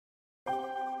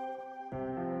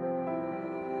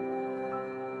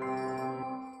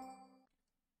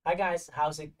Hi guys,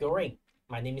 how's it going?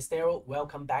 My name is Daryl.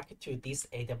 Welcome back to this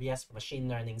AWS Machine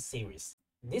Learning series.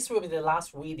 This will be the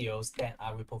last videos that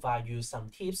I will provide you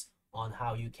some tips on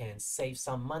how you can save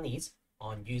some monies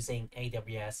on using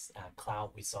AWS cloud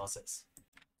resources.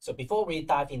 So before we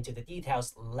dive into the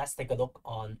details, let's take a look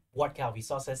on what cloud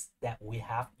resources that we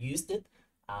have used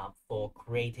for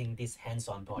creating these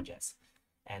hands-on projects.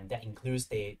 And that includes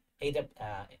the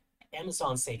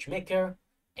Amazon SageMaker,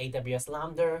 AWS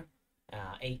Lambda,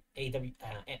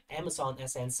 Amazon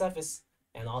SN service,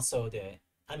 and also the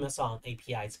Amazon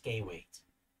API's gateway.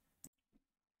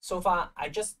 So far, I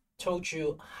just told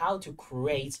you how to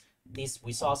create these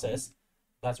resources,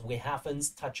 but we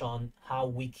haven't touched on how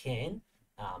we can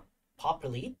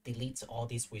properly delete all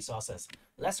these resources.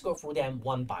 Let's go through them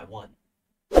one by one.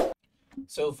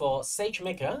 So for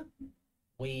SageMaker,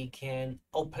 we can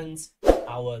open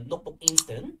our notebook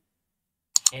instance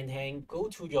and then go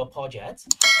to your project,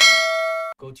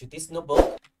 go to this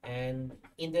notebook, and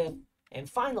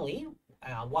finally,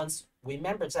 once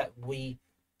remember that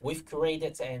we've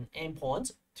created an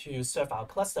endpoint to serve our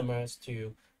customers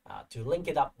to link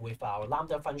it up with our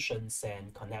Lambda functions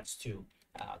and connects to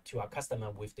our customer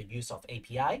with the use of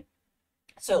API.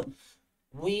 So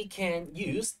we can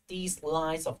use these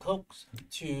lines of code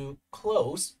to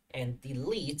close and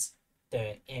delete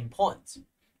the endpoint.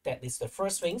 That is the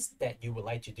first things that you would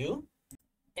like to do.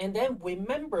 And then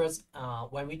remember,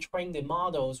 when we train the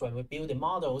models, when we build the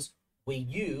models, we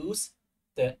use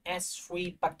the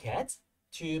S3 bucket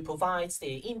to provide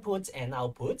the input and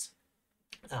output.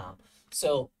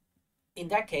 So in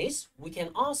that case, we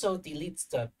can also delete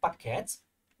the bucket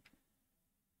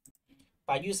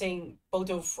by using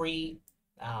boto3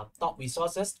 dot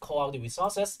resources, call out the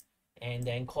resources, and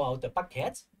then call out the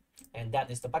bucket. And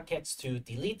that is the buckets to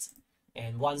delete.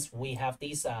 And once we have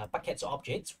these buckets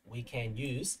objects, we can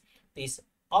use these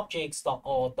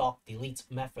objects.all.delete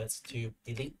methods to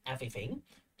delete everything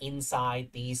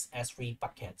inside these S3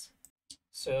 buckets.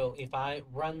 So if I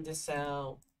run this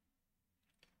out,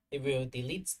 it will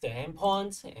delete the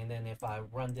endpoint. And then if I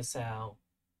run this out,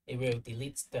 it will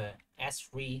delete the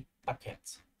S3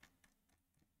 bucket.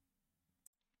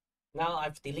 Now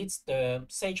I've deleted the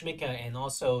SageMaker and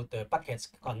also the buckets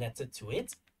connected to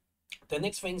it. The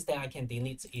next things that I can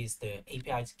delete is the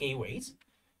API's gateways.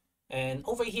 And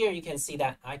over here, you can see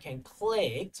that I can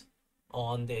click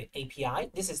on the API.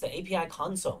 This is the API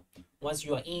console. Once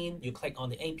you are in, you click on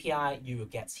the API, you will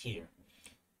get here.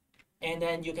 And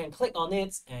then you can click on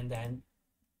it and then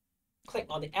click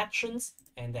on the actions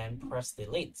and then press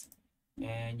delete.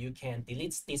 And you can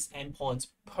delete this endpoint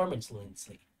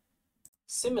permanently.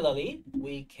 Similarly,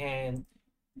 we can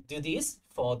do this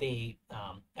for the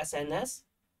SNS.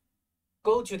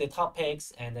 Go to the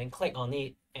topics and then click on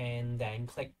it and then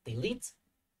click delete.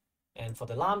 And for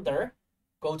the Lambda,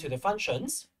 go to the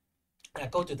functions,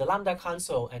 go to the Lambda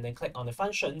console and then click on the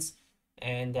functions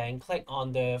and then click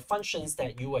on the functions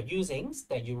that you are using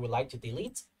that you would like to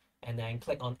delete and then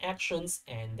click on actions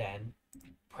and then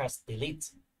press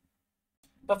delete.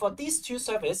 But for these two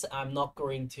services, I'm not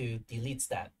going to delete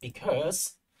that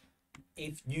because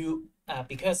there's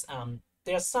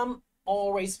some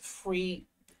always free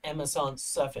Amazon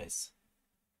service.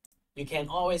 You can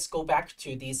always go back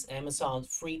to these Amazon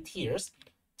free tiers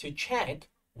to check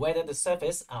whether the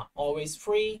service are always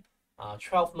free,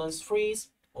 12 months free,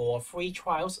 or free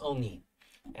trials only.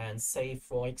 And say,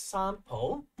 for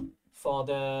example, for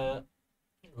the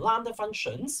Lambda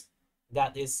functions,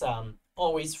 that is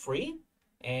always free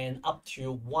and up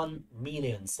to 1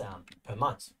 million per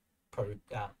month,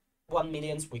 1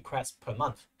 million requests per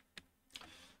month.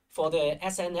 For the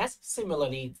SNS,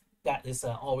 similarly, that is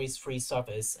always free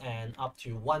service and up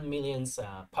to 1 million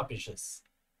publishers.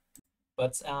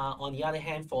 But on the other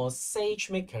hand, for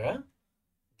SageMaker,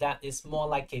 that is more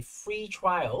like a free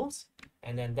trials,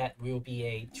 and then that will be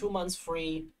a 2 months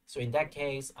free. So in that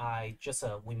case, I just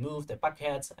remove the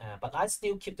bucket, but I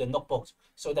still keep the notebooks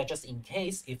so that just in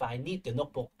case if I need the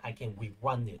notebook, I can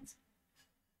rerun it.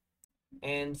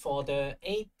 And for the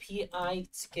API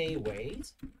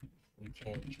gateways, we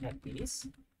can check this.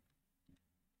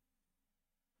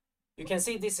 You can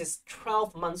see this is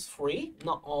 12 months free,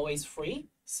 not always free.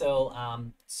 So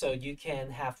so you can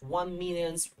have 1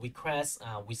 million requests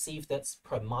received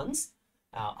per month.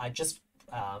 I just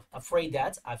afraid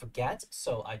that I forget,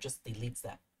 so I just delete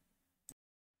that.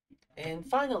 And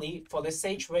finally, for the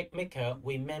SageMaker,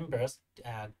 remember,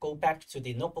 go back to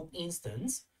the notebook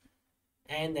instance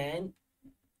and then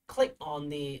click on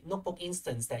the notebook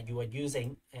instance that you are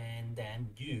using and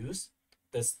then use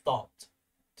the stop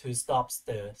to stop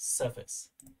the service.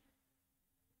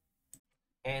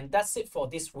 And that's it for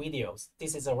this video.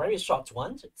 This is a very short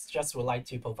one. Just would like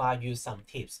to provide you some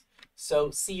tips.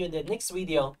 So see you in the next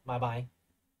video. Bye bye.